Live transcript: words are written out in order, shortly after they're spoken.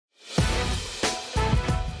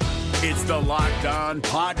It's the Locked On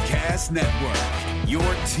Podcast Network, your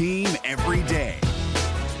team every day.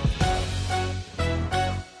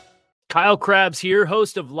 Kyle Krabs here,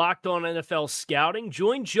 host of Locked On NFL Scouting.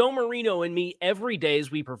 Join Joe Marino and me every day as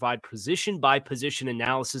we provide position-by-position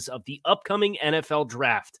analysis of the upcoming NFL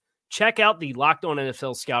Draft. Check out the Locked On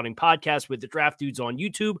NFL Scouting podcast with the Draft Dudes on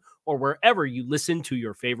YouTube or wherever you listen to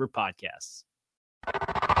your favorite podcasts.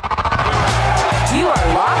 You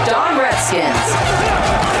are Locked On Redskins,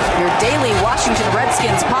 your daily Washington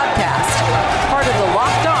Redskins podcast, part of the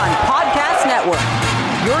Locked On Podcast Network,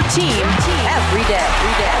 your team every day.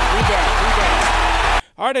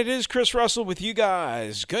 All right, it is Chris Russell with you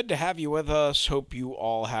guys. Good to have you with us. Hope you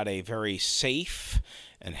all had a very safe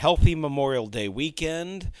and healthy Memorial Day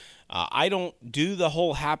weekend. I don't do the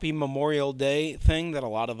whole Happy Memorial Day thing that a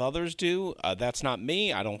lot of others do. That's not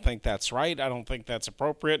me. I don't think that's right. I don't think that's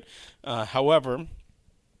appropriate. However,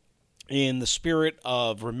 in the spirit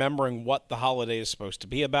of remembering what the holiday is supposed to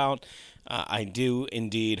be about, I do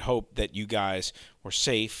indeed hope that you guys were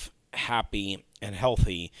safe, happy, and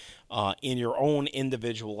healthy in your own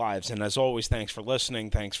individual lives. And as always, thanks for listening.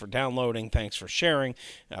 Thanks for downloading. Thanks for sharing.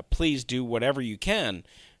 Please do whatever you can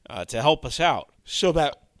to help us out so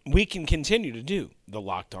that we can continue to do the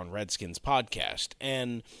Locked On Redskins podcast.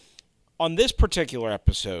 And on this particular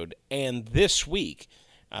episode and this week,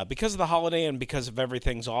 because of the holiday and because of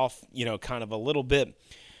everything's off, kind of a little bit,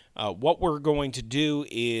 what we're going to do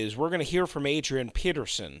is we're going to hear from Adrian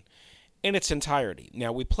Peterson in its entirety.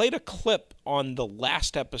 Now, we played a clip on the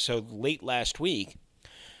last episode late last week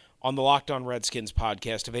on the Locked On Redskins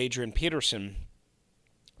podcast of Adrian Peterson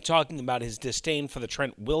talking about his disdain for the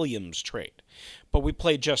Trent Williams trade. But we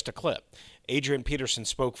played just a clip. Adrian Peterson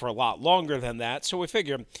spoke for a lot longer than that, so we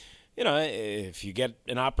figured, if you get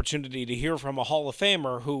an opportunity to hear from a Hall of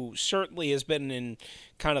Famer who certainly has been in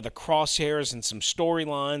kind of the crosshairs and some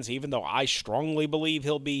storylines, even though I strongly believe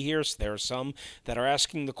he'll be here, so there are some that are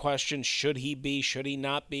asking the question, should he be, should he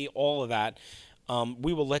not be, all of that,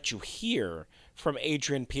 we will let you hear from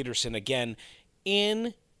Adrian Peterson again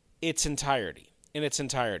in its entirety.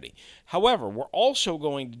 However, we're also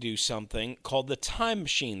going to do something called the Time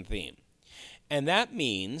Machine theme. And that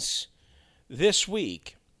means this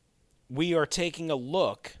week we are taking a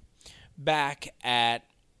look back at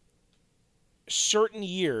certain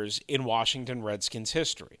years in Washington Redskins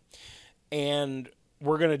history. And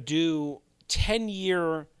we're going to do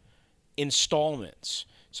 10-year installments.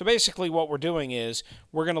 So basically what we're doing is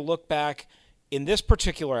we're going to look back in this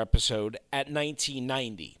particular episode at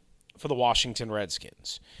 1990. For the Washington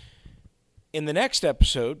Redskins. In the next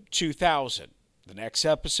episode, 2000. The next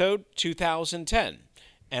episode, 2010.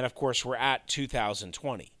 And, of course, we're at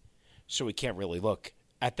 2020. So we can't really look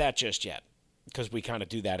at that just yet because we kind of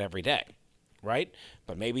do that every day, right?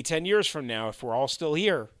 But maybe 10 years from now, if we're all still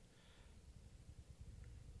here,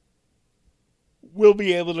 we'll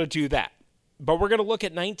be able to do that. But we're going to look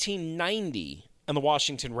at 1990 and the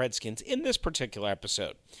Washington Redskins in this particular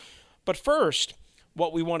episode. But first,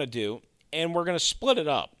 what we want to do, and we're going to split it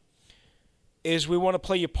up, is we want to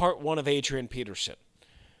play you part one of Adrian Peterson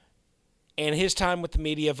and his time with the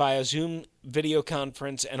media via Zoom video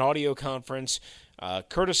conference and audio conference,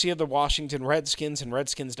 courtesy of the Washington Redskins and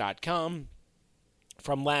Redskins.com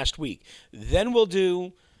from last week. Then we'll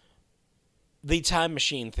do the Time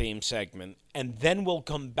Machine theme segment, and then we'll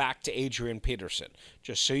come back to Adrian Peterson,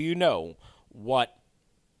 just so you know what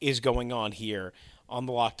is going on here on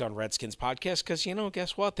the Locked On Redskins podcast, because,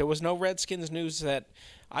 guess what? There was no Redskins news that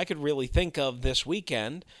I could really think of this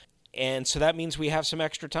weekend, and so that means we have some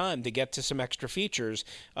extra time to get to some extra features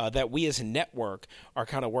that we as a network are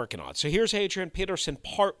kind of working on. So here's Adrian Peterson,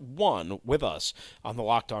 part one, with us on the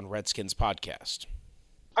Locked On Redskins podcast.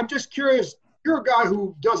 I'm just curious, you're a guy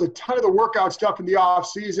who does a ton of the workout stuff in the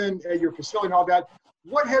off-season at your facility and all that.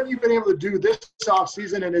 What have you been able to do this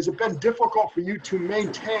off-season, and has it been difficult for you to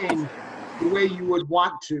maintain the way you would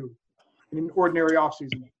want to in an ordinary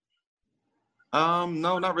offseason?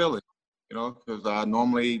 No, not really. Because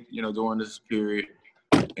normally, during this period,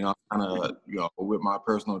 kind of, with my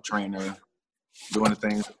personal trainer, doing the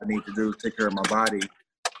things I need to do to take care of my body.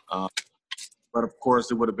 But of course,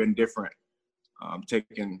 it would have been different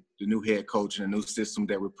taking the new head coach and the new system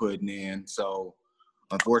that we're putting in. So,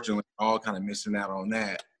 unfortunately, all kind of missing out on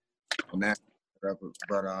that.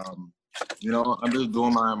 But I'm just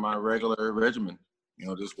doing my regular regimen,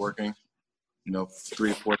 just working, 3 or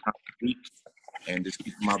 4 times a week and just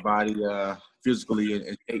keeping my body physically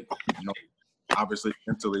in shape. Obviously,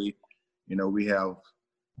 mentally, we have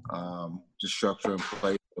the structure in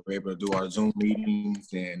place. We're able to do our Zoom meetings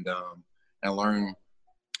and learn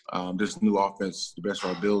this new offense the best of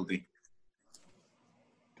our ability.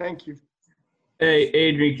 Thank you. Hey,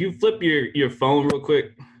 Adrian, can you flip your phone real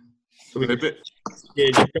quick? So we can, Flip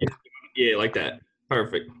it. yeah, like that.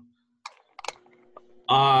 Perfect.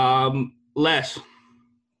 Les.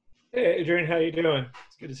 Hey, Adrian, how you doing?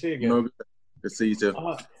 It's good to see you again. No, good to see you too.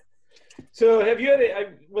 So have you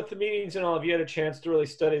had, with the meetings and all, have you had a chance to really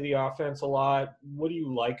study the offense a lot? What do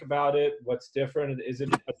you like about it? What's different? Is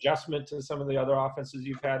it an adjustment to some of the other offenses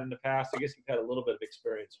you've had in the past? I guess you've had a little bit of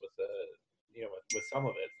experience with with some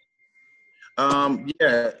of it.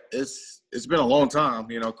 Yeah, it's been a long time.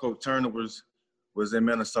 Coach Turner was in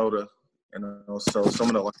Minnesota, so some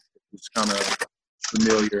of the language was kind of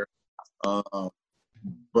familiar.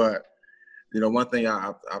 But one thing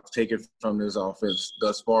I've taken from this offense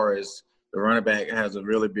thus far is the running back has a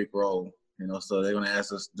really big role. So they're going to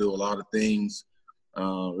ask us to do a lot of things.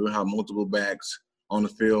 We'll have multiple backs on the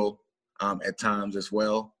field at times as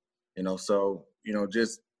well. So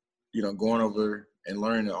just going over and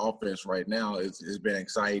learning the offense right now, it's been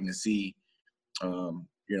exciting to see,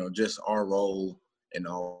 just our role in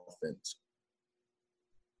the offense.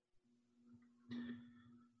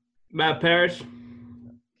 Matt Parrish.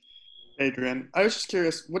 Adrian, I was just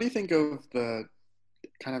curious, what do you think of the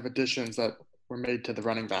kind of additions that were made to the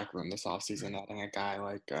running back room this offseason, adding a guy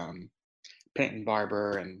like Peyton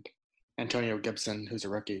Barber and Antonio Gibson, who's a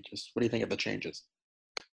rookie? Just what do you think of the changes?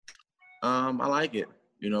 I like it,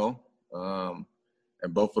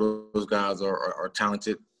 and both of those guys are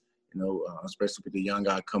talented, especially with the young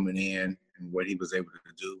guy coming in and what he was able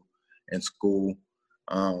to do in school.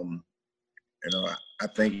 I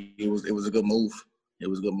think it was a good move. It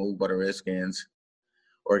was a good move by the Redskins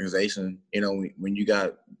organization. When you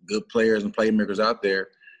got good players and playmakers out there,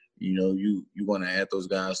 you want to add those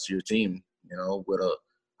guys to your team, with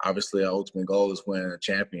obviously our ultimate goal is winning a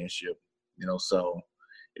championship, so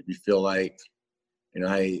if you feel like,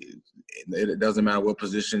 hey, it doesn't matter what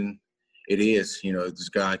position it is, this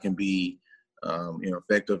guy can be,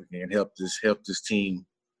 effective and help this team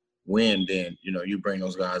win, then, you bring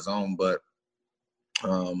those guys on. But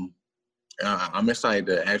I'm excited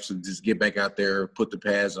to actually just get back out there, put the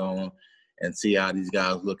pads on, and see how these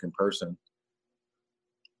guys look in person.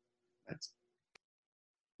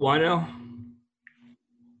 Why now?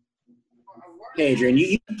 Hey, Adrian,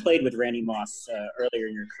 you played with Randy Moss earlier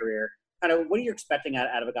in your career. Kind of, what are you expecting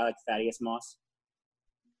out of a guy like Thaddeus Moss?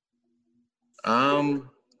 I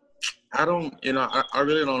don't, I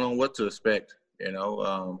really don't know what to expect.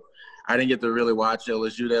 I didn't get to really watch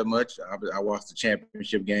LSU that much. I watched the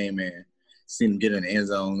championship game and seen him get in the end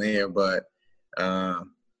zone there. But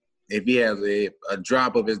if he has a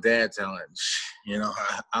drop of his dad talent,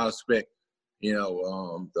 I expect,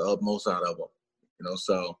 the utmost out of him.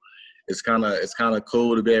 So it's kind of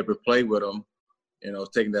cool to be able to play with him.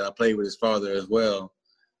 Taking that I played with his father as well.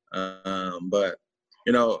 But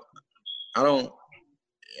I don't.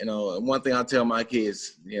 One thing I tell my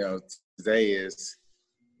kids, today is,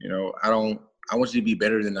 I want you to be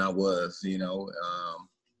better than I was,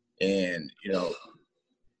 and,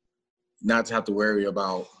 not to have to worry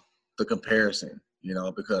about the comparison,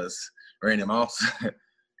 because Randy Moss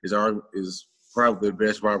is probably the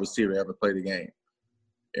best wide receiver to ever play the game.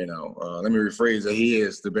 Let me rephrase that. He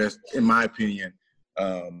is the best, in my opinion.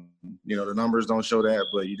 The numbers don't show that,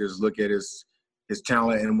 but you just look at his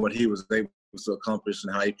talent and what he was able to accomplish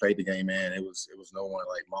and how he played the game, man. It was no one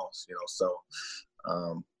like Moss, So,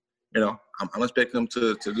 I'm expecting him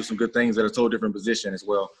to do some good things at a totally different position as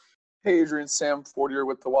well. Hey, Adrian, Sam Fortier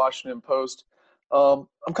with the Washington Post. I'm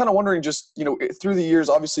kind of wondering, just through the years,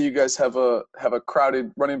 obviously you guys have a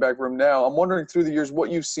crowded running back room now. I'm wondering through the years what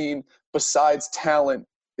you've seen besides talent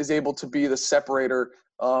is able to be the separator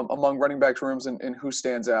among running back rooms and who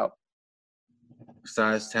stands out.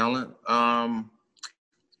 Besides talent,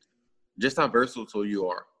 just how versatile you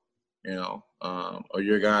are, or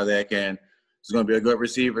you're a guy that is going to be a good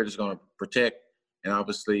receiver, just going to protect, and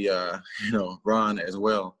obviously, run as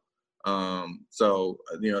well. So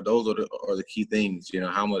those are the key things.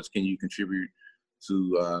 How much can you contribute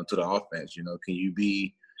to the offense? Can you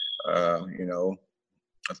be, a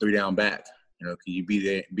 3-down back? Can you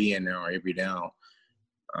be in there on every down?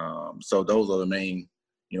 So those are the main,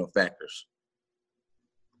 factors.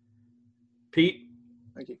 Pete.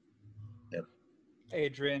 Thank you. Yep.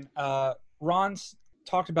 Adrian, Ron's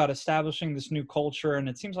talked about establishing this new culture, and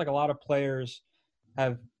it seems like a lot of players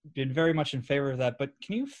have been very much in favor of that. But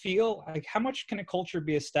can you feel like how much can a culture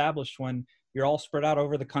be established when you're all spread out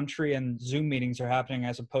over the country and Zoom meetings are happening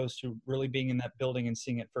as opposed to really being in that building and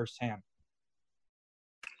seeing it firsthand?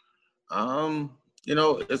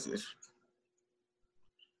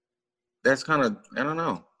 That's kind of, I don't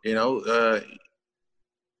know,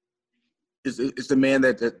 it's the man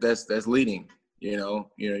that's leading. You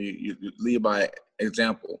lead by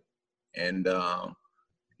example, and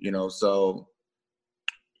so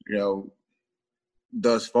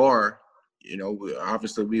thus far,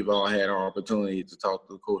 obviously we've all had our opportunity to talk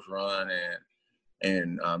to Coach Ron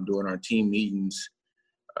and during our team meetings,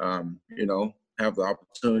 have the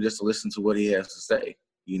opportunity just to listen to what he has to say.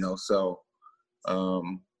 He's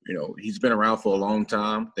been around for a long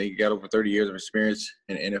time. I think he got over 30 years of experience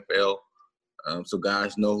in the NFL. So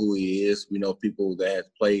guys know who he is. We know people that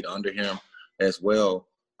have played under him as well.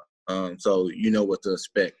 So you know what to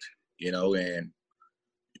expect, and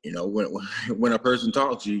when a person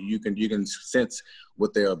talks, you can sense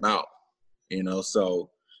what they're about, So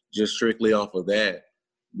just strictly off of that,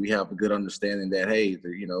 we have a good understanding that hey,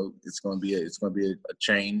 it's going to be a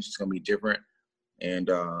change. It's going to be different, and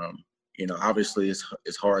obviously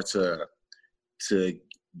it's hard to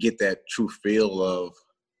get that true feel of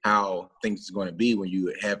how things are going to be when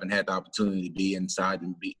you haven't had the opportunity to be inside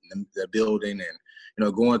and be in the building and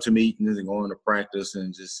going to meetings and going to practice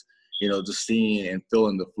and just just seeing and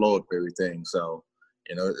feeling the flow of everything. So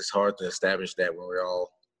it's hard to establish that when we're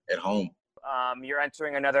all at home. You're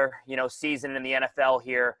entering another season in the NFL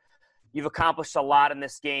here. You've accomplished a lot in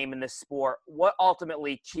this game, in this sport. What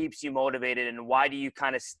ultimately keeps you motivated, and why do you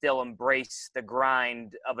kind of still embrace the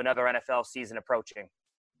grind of another NFL season approaching?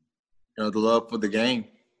 The love for the game.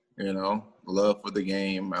 The love for the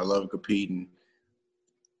game. I love competing.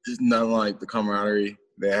 It's nothing like the camaraderie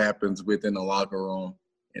that happens within the locker room,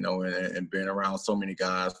 and being around so many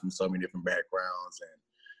guys from so many different backgrounds and,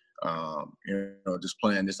 just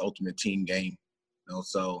playing this ultimate team game.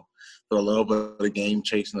 So for the love of the game,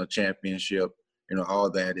 chasing a championship, all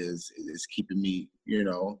that is keeping me,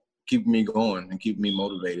 keeping me going and keeping me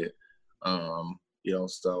motivated. I've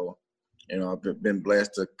been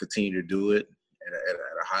blessed to continue to do it at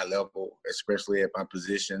a high level, especially at my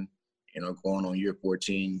position, going on year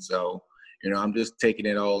 14. So, I'm just taking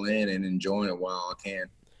it all in and enjoying it while I can.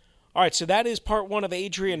 All right, so that is part one of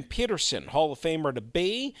Adrian Peterson, Hall of Famer to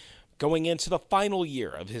be, going into the final year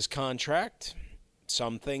of his contract.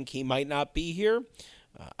 Some think he might not be here.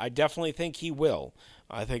 I definitely think he will.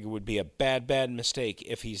 I think it would be a bad mistake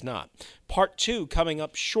if he's not. Part two coming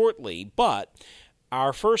up shortly, but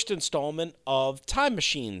our first installment of Time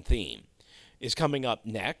Machine Theme is coming up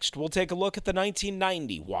next. We'll take a look at the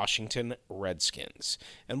 1990 Washington Redskins.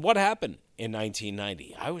 And what happened in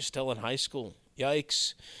 1990? I was still in high school.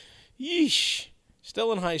 Yikes. Yeesh.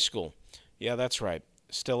 Still in high school. Yeah, that's right.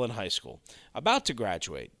 Still in high school. About to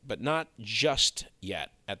graduate, but not just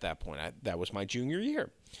yet at that point. That was my junior year.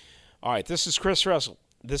 All right, this is Chris Russell.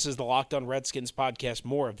 This is the Locked On Redskins podcast.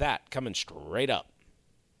 More of that coming straight up.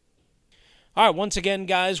 All right, once again,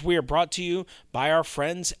 guys, we are brought to you by our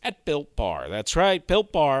friends at Built Bar. That's right,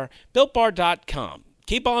 Built Bar, BuiltBar.com.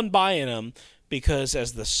 Keep on buying them because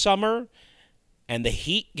as the summer and the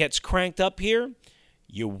heat gets cranked up here,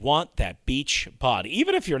 you want that beach body.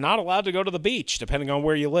 Even if you're not allowed to go to the beach, depending on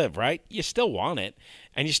where you live, right? You still want it,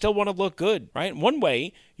 and you still want to look good, right? One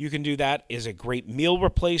way you can do that is a great meal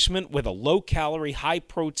replacement with a low-calorie,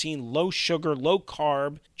 high-protein, low-sugar,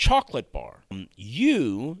 low-carb chocolate bar.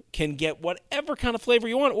 You can get whatever kind of flavor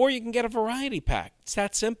you want, or you can get a variety pack. It's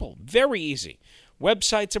that simple. Very easy.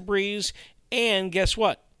 Website's a breeze, and guess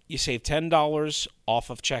what? You save $10 off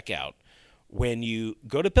of checkout when you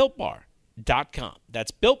go to BuiltBar.com.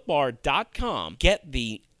 That's BuiltBar.com. Get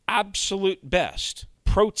the absolute best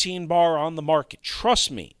protein bar on the market.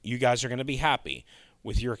 Trust me, you guys are going to be happy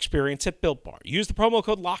with your experience at Built Bar. Use the promo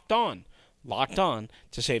code Locked On,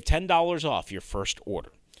 to save $10 off your first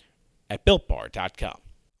order at BuiltBar.com.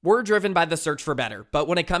 We're driven by the search for better, but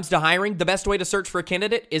when it comes to hiring, the best way to search for a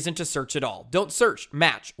candidate isn't to search at all. Don't search,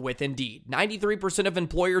 match with Indeed. 93% of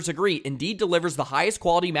employers agree Indeed delivers the highest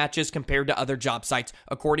quality matches compared to other job sites,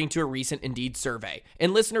 according to a recent Indeed survey.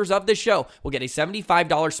 And listeners of this show will get a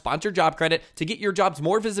 $75 sponsored job credit to get your jobs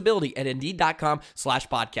more visibility at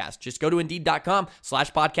Indeed.com/podcast. Just go to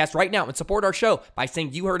Indeed.com/podcast right now and support our show by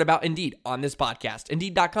saying you heard about Indeed on this podcast.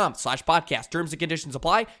 Indeed.com/podcast. Terms and conditions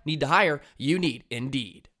apply. Need to hire? You need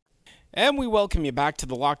Indeed. And we welcome you back to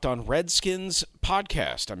the Locked On Redskins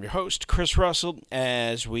podcast. I'm your host, Chris Russell,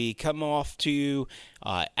 as we come off to you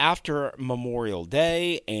after Memorial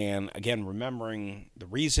Day. And again, remembering the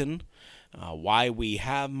reason why we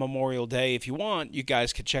have Memorial Day. If you want, you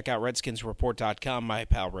guys could check out RedskinsReport.com. My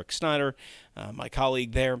pal Rick Snyder, my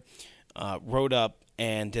colleague there, wrote up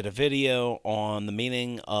and did a video on the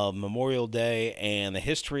meaning of Memorial Day and the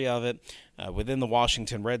history of it within the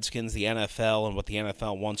Washington Redskins, the NFL, and what the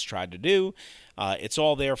NFL once tried to do. It's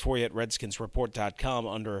all there for you at redskinsreport.com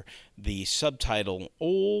under the subtitle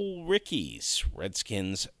Ol' Ricky's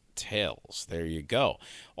Redskins Tales. There you go.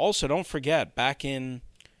 Also, don't forget, back in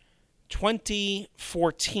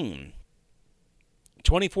 2014,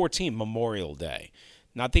 Memorial Day,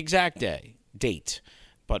 not the exact date,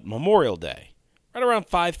 but Memorial Day, right around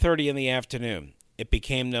 5:30 in the afternoon, it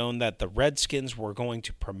became known that the Redskins were going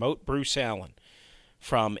to promote Bruce Allen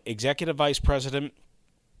from executive vice president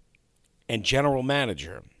and general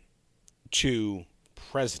manager to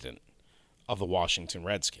president of the Washington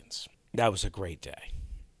Redskins. That was a great day.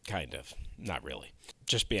 Kind of. Not really.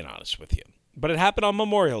 Just being honest with you. But it happened on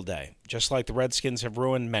Memorial Day, just like the Redskins have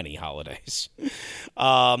ruined many holidays.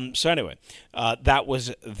 So anyway, that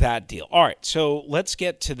was that deal. All right, so let's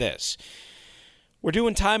get to this. We're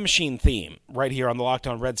doing Time Machine theme right here on the Locked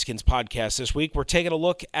On Redskins podcast this week. We're taking a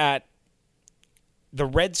look at the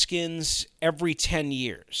Redskins every 10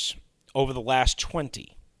 years over the last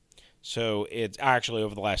 20. So it's actually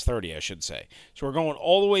over the last 30, I should say. So we're going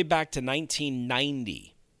all the way back to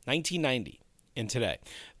 1990 in today.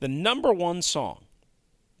 The number one song,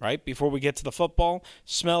 right, before we get to the football,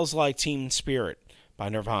 Smells Like Teen Spirit by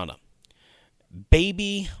Nirvana.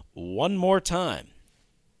 Baby One More Time,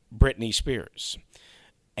 Britney Spears.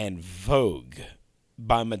 And Vogue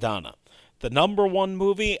by Madonna. The number one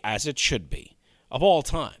movie, as it should be, of all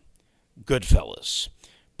time, Goodfellas.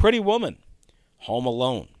 Pretty Woman, Home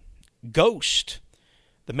Alone. Ghost,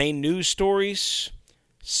 the main news stories,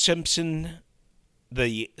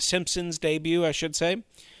 the Simpsons debut, I should say.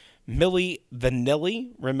 Milli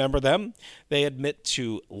Vanilli, remember them? They admit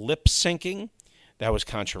to lip syncing. That was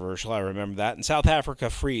controversial, I remember that. And South Africa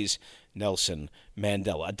frees Nelson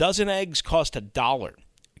Mandela. A dozen eggs cost $1.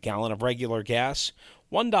 A gallon of regular gas,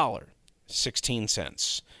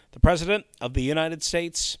 $1.16. The President of the United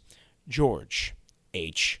States, George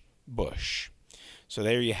H. Bush. So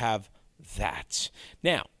there you have that.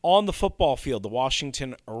 Now, on the football field, the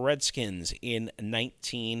Washington Redskins in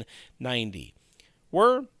 1990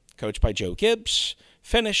 were coached by Joe Gibbs,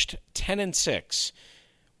 finished 10-6,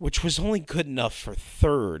 which was only good enough for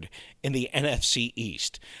third in the NFC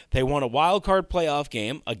East. They won a wild card playoff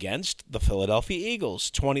game against the Philadelphia Eagles,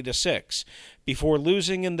 20-6, before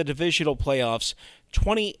losing in the divisional playoffs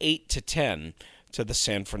 28-10 to the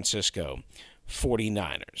San Francisco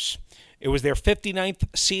 49ers. It was their 59th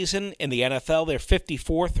season in the NFL, their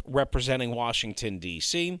 54th representing Washington,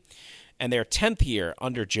 D.C., and their 10th year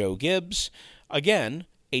under Joe Gibbs. Again,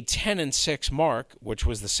 a 10-6 mark, which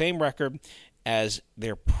was the same record as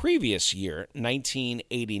their previous year,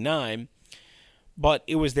 1989. But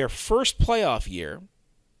it was their first playoff year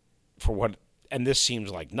for what, and this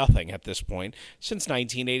seems like nothing at this point, since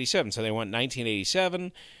 1987. So they went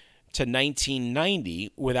 1987 to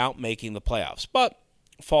 1990 without making the playoffs, but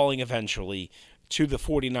falling eventually to the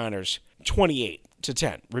 49ers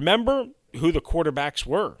 28-10. Remember who the quarterbacks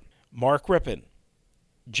were. Mark Rippon,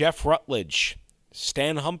 Jeff Rutledge,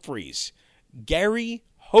 Stan Humphries, Gary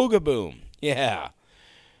Hogeboom. Yeah.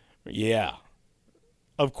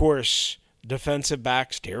 Of course, defensive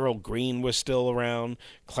backs, Darryl Green was still around,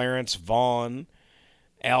 Clarence Vaughn,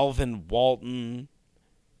 Alvin Walton,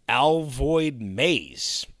 Alvoid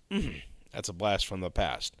Mays. That's a blast from the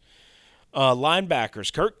past.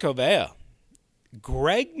 Linebackers, Kurt Covea,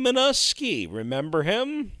 Greg Minuski, remember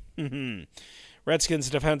him? Redskins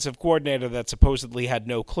defensive coordinator that supposedly had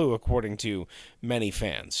no clue, according to many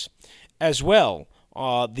fans. As well,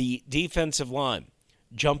 the defensive line,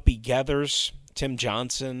 Jumpy Geathers, Tim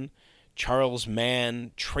Johnson, Charles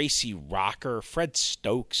Mann, Tracy Rocker, Fred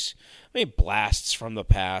Stokes. Blasts from the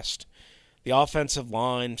past. The offensive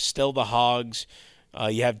line, still the Hogs.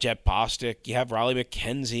 You have Jet Bostic, you have Riley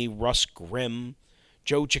McKenzie, Russ Grimm,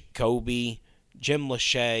 Joe Jacoby, Jim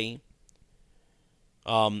Lachey,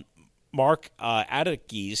 Mark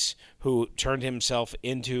Adekis, who turned himself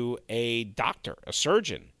into a doctor, a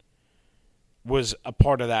surgeon, was a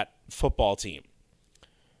part of that football team.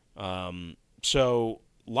 So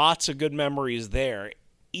lots of good memories there.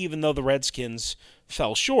 Even though the Redskins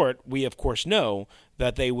fell short, we of course know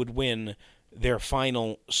that they would win their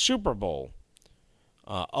final Super Bowl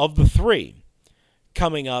of the three,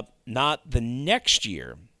 coming up not the next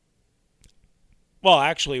year. Well,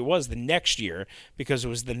 actually, it was the next year because it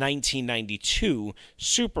was the 1992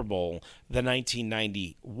 Super Bowl, the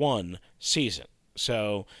 1991 season.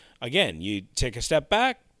 So, again, you take a step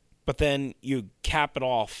back, but then you cap it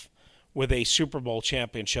off with a Super Bowl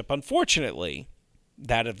championship. Unfortunately,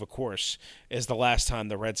 That, of course, is the last time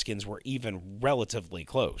the Redskins were even relatively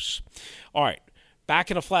close. All right, back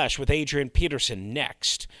in a flash with Adrian Peterson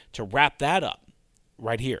next to wrap that up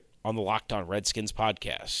right here on the Locked On Redskins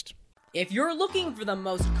podcast. If you're looking for the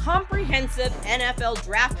most comprehensive NFL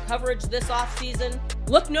draft coverage this offseason,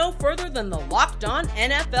 look no further than the Locked On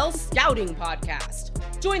NFL Scouting Podcast.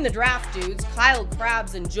 Join the draft dudes, Kyle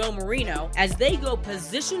Krabs and Joe Marino, as they go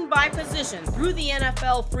position by position through the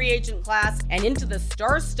NFL free agent class and into the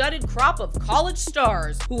star-studded crop of college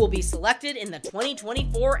stars who will be selected in the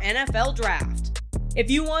 2024 NFL Draft. If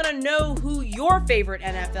you want to know who your favorite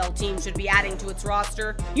NFL team should be adding to its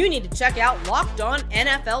roster, you need to check out Locked On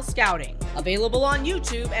NFL Scouting, available on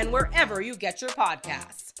YouTube and wherever you get your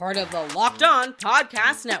podcasts. Part of the Locked On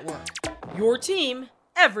Podcast Network, your team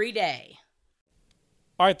every day.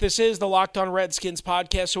 All right, this is the Locked On Redskins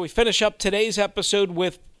podcast, so we finish up today's episode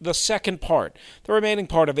with the second part, the remaining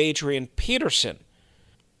part of Adrian Peterson.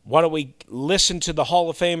 Why don't we listen to the Hall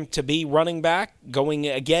of Fame to be running back, going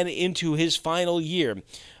again into his final year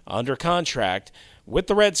under contract with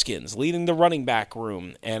the Redskins, leading the running back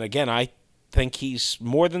room. And again, I think he's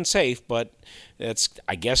more than safe, but it's,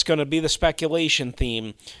 I guess, going to be the speculation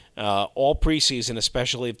theme all preseason,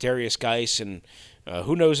 especially if Darius Geis and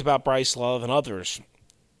who knows about Bryce Love and others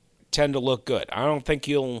tend to look good. I don't think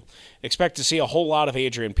you'll expect to see a whole lot of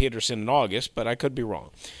Adrian Peterson in August, but I could be wrong.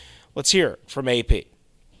 Let's hear it from AP.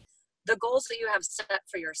 The goals that you have set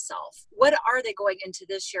for yourself, what are they going into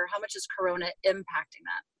this year? How much is Corona impacting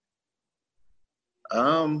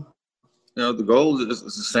that? The goal is the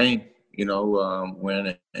same, win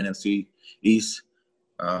the NFC East.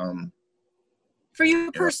 For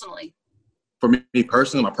you personally? For me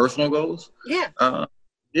personally, my personal goals? Yeah.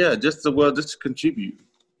 Just to contribute,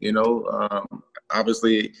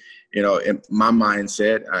 obviously, in my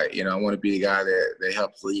mindset, I want to be the guy that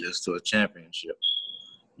helps lead us to a championship.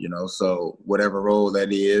 So whatever role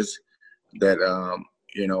that is that,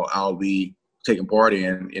 I'll be taking part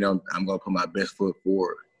in, I'm going to put my best foot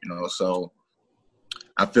forward, So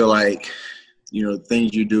I feel like,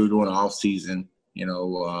 things you do during the off season,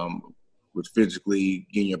 with physically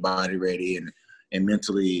getting your body ready and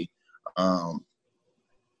mentally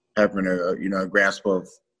having a grasp of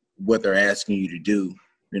what they're asking you to do,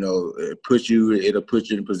 it'll put you in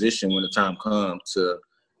a position when the time comes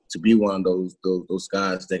to be one of those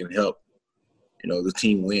guys that can help, the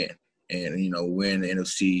team win and, win the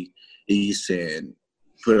NFC East and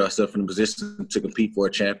put ourselves in a position to compete for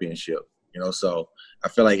a championship, So I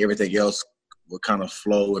feel like everything else will kind of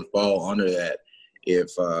flow and fall under that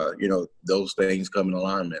if, those things come in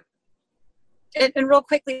alignment. And real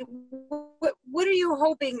quickly, what are you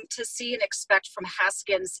hoping to see and expect from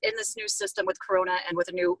Haskins in this new system with Corona and with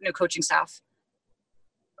a new coaching staff?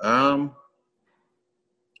 I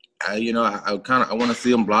want to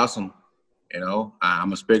see him blossom.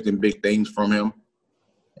 I'm expecting big things from him,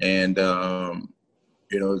 and I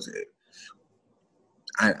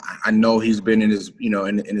know he's been in his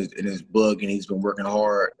in his book, and he's been working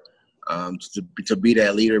hard to be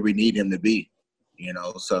that leader we need him to be.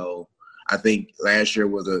 So I think last year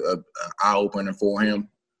was a eye opener for him.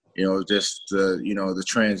 Just the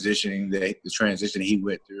transition he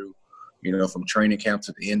went through. From training camp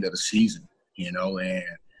to the end of the season.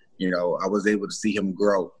 I was able to see him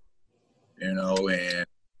grow, and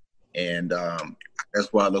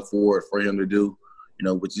that's what I look forward for him to do,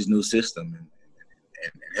 with his new system and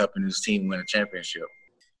helping his team win a championship.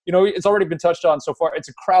 It's already been touched on so far. It's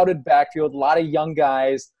a crowded backfield, a lot of young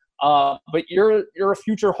guys, but you're a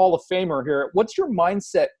future Hall of Famer here. What's your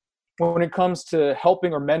mindset when it comes to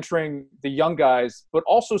helping or mentoring the young guys, but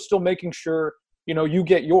also still making sure, you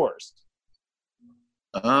get yours?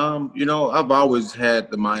 I've always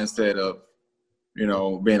had the mindset of,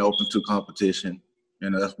 being open to competition.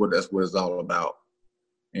 That's what it's all about.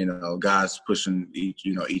 Guys pushing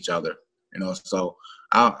each other. So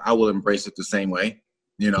I will embrace it the same way.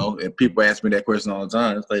 And people ask me that question all the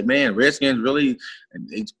time. It's like, man, Redskins really,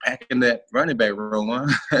 it's packing that running back room, huh?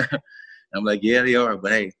 I'm like, yeah, they are.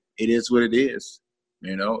 But hey, it is what it is.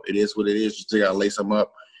 It is what it is. You still got to lace them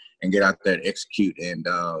up and get out there and execute and,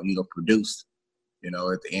 produce.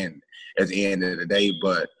 At the end of the day.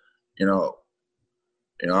 But,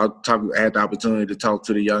 I had the opportunity to talk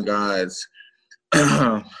to the young guys,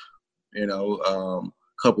 a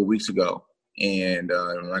couple weeks ago. And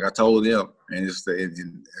like I told them, and it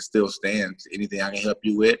still stands. Anything I can help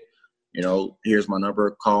you with, here's my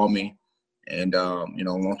number, call me. And,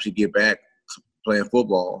 once you get back to playing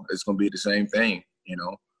football, it's going to be the same thing,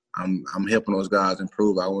 I'm helping those guys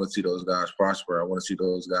improve. I want to see those guys prosper. I want to see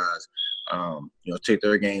those guys, take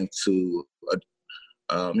their game to,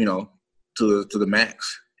 to the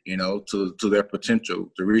max, to their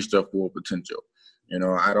potential, to reach their full potential.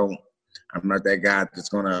 I'm not that guy that's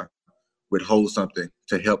gonna withhold something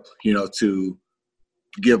to help, to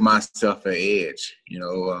give myself an edge.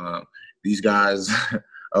 These guys,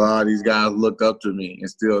 a lot of these guys look up to me and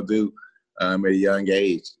still do at a young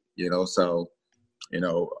age. So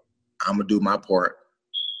I'm gonna do my part.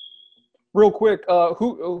 Real quick,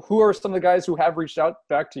 who are some of the guys who have reached out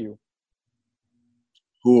back to you?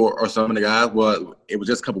 Who are some of the guys? Well, it was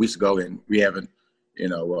just a couple weeks ago, and we haven't,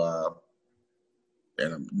 and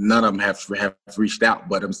none of them have reached out.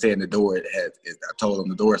 But I'm saying I told them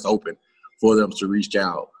the door is open for them to reach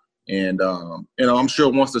out, and I'm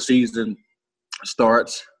sure once the season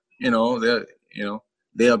starts,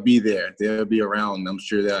 they'll be there, they'll be around. I'm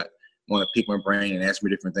sure that want to pick my brain and ask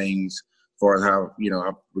me different things as far as how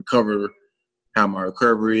I recover, how my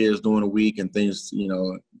recovery is during the week, and things,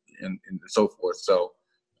 and so forth. So.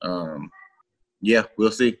 Yeah, we'll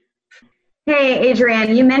see. Hey,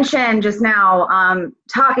 Adrian, you mentioned just now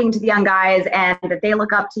talking to the young guys and that they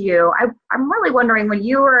look up to you. I'm really wondering, when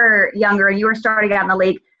you were younger and you were starting out in the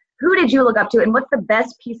league, who did you look up to, and what's the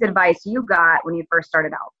best piece of advice you got when you first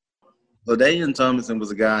started out? Well, Daniel Thomason was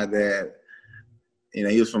a guy that,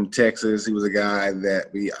 he was from Texas. He was a guy that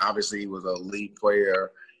he was a lead player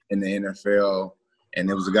in the NFL, and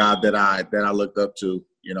it was a guy that I looked up to,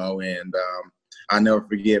 and I never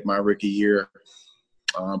forget my rookie year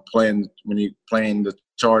playing the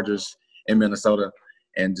Chargers in Minnesota,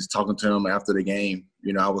 and just talking to him after the game.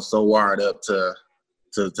 I was so wired up to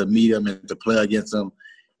meet him and to play against him.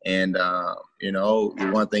 And the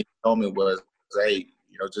one thing he told me was, hey,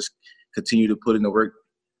 just continue to put in the work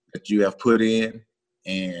that you have put in,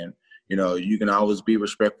 and you can always be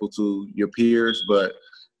respectful to your peers, but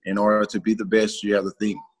in order to be the best, you have to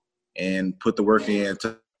think and put the work in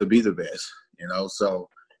to be the best. So,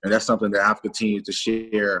 and that's something that I've continued to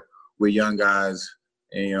share with young guys,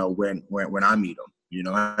 when I meet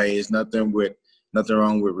them. Hey, it's nothing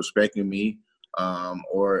wrong with respecting me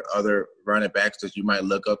or other running backs that you might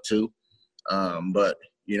look up to, but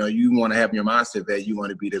you want to have in your mindset that you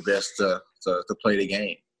want to be the best to play the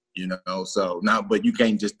game. So but you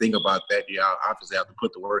can't just think about that. You obviously have to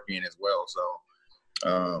put the work in as well.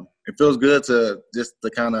 So it feels good to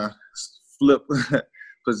kind of flip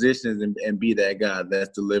positions and be that guy that's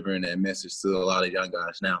delivering that message to a lot of young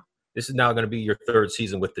guys now. This is now going to be your third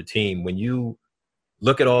season with the team. When you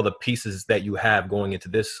look at all the pieces that you have going into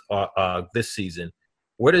this season,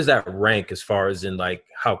 where does that rank as far as in like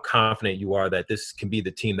how confident you are that this can be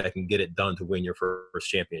the team that can get it done to win your first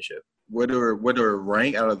championship? Whether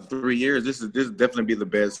rank out of the 3 years, this definitely be the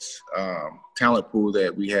best talent pool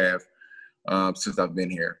that we have since I've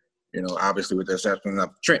been here. Obviously with the exception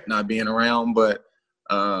of Trent not being around, but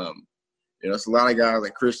it's a lot of guys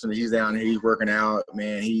like Christian. He's down here. He's working out,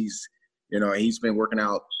 man. He's been working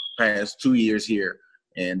out past 2 years here,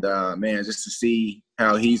 and man, just to see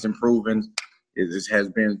how he's improving, it has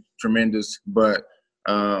been tremendous. But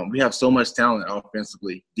we have so much talent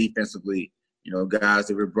offensively, defensively. Guys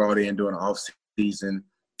that were brought in during the off season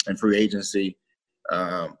and free agency.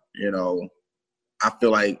 I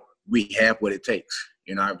feel like we have what it takes.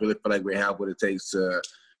 I really feel like we have what it takes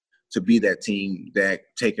to be that team that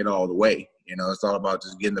take it all the way. It's all about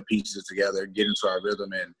just getting the pieces together, getting to our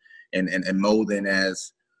rhythm, and molding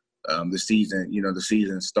as the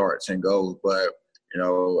season starts and goes. But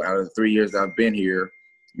out of the 3 years I've been here,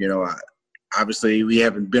 obviously we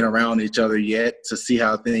haven't been around each other yet to see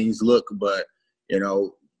how things look. But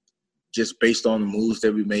just based on the moves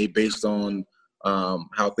that we made, based on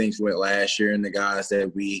how things went last year, and the guys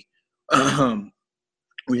that we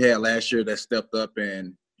had last year that stepped up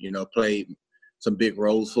and played some big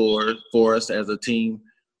roles for us as a team.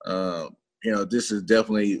 This is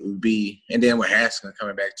definitely and then with Haskins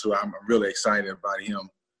coming back too, I'm really excited about him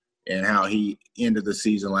and how he ended the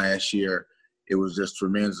season last year. It was just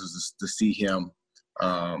tremendous to see him,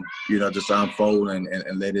 just unfold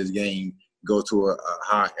and let his game go to a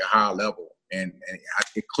high level. And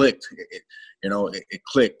it clicked. It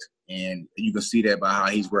clicked, and you can see that by how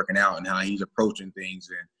he's working out and how he's approaching things.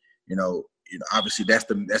 And obviously that's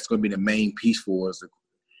going to be the main piece for us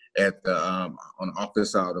at the on the offensive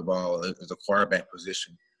side of the ball as a quarterback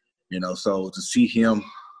position. So to see him,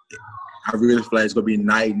 I really feel like it's going to be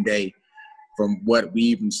night and day from what we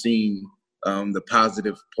even seen, the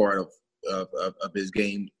positive part of his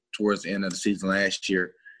game towards the end of the season last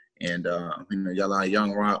year. And you got a lot of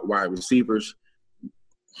young wide receivers.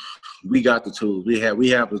 We got the tools. We have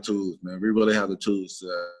the tools, man. We really have the tools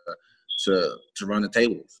to run the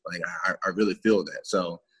tables. Like I really feel that.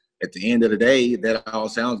 So at the end of the day, that all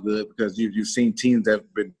sounds good because you've seen teams that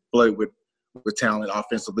have been played with with talent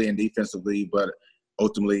offensively and defensively, but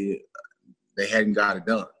ultimately they hadn't got it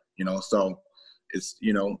done, So it's,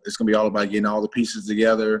 it's going to be all about getting all the pieces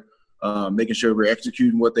together, making sure we're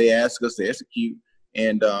executing what they ask us to execute,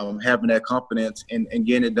 and having that confidence and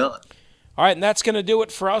getting it done. All right, and that's going to do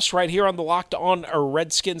it for us right here on the Locked On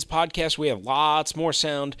Redskins podcast. We have lots more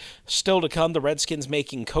sound still to come. The Redskins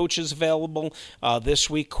making coaches available this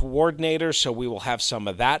week, coordinators, so we will have some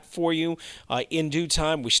of that for you in due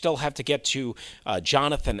time. We still have to get to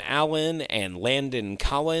Jonathan Allen and Landon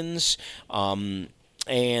Collins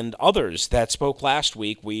and others that spoke last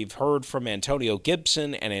week. We've heard from Antonio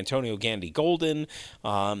Gibson and Antonio Gandy Golden,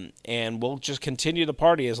 and we'll just continue the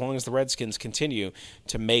party as long as the Redskins continue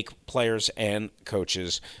to make players and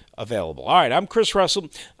coaches available. All right, I'm Chris Russell.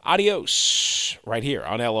 Adios right here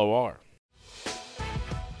on LOR.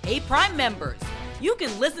 Hey, Prime members, you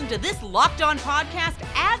can listen to this Locked On podcast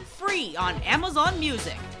ad-free on Amazon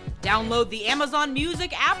Music. Download the Amazon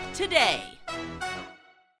Music app today.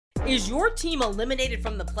 Is your team eliminated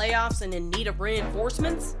from the playoffs and in need of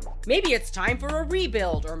reinforcements? Maybe it's time for a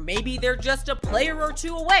rebuild, or maybe they're just a player or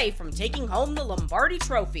two away from taking home the Lombardi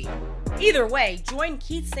Trophy. Either way, join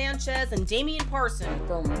Keith Sanchez and Damian Parson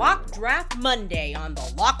for Mock Draft Monday on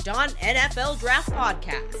the Locked On NFL Draft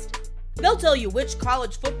Podcast. They'll tell you which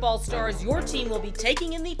college football stars your team will be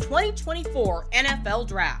taking in the 2024 NFL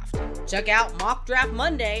Draft. Check out Mock Draft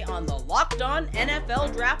Monday on the Locked On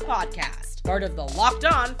NFL Draft Podcast, part of the Locked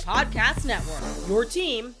On Podcast Network, your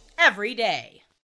team every day.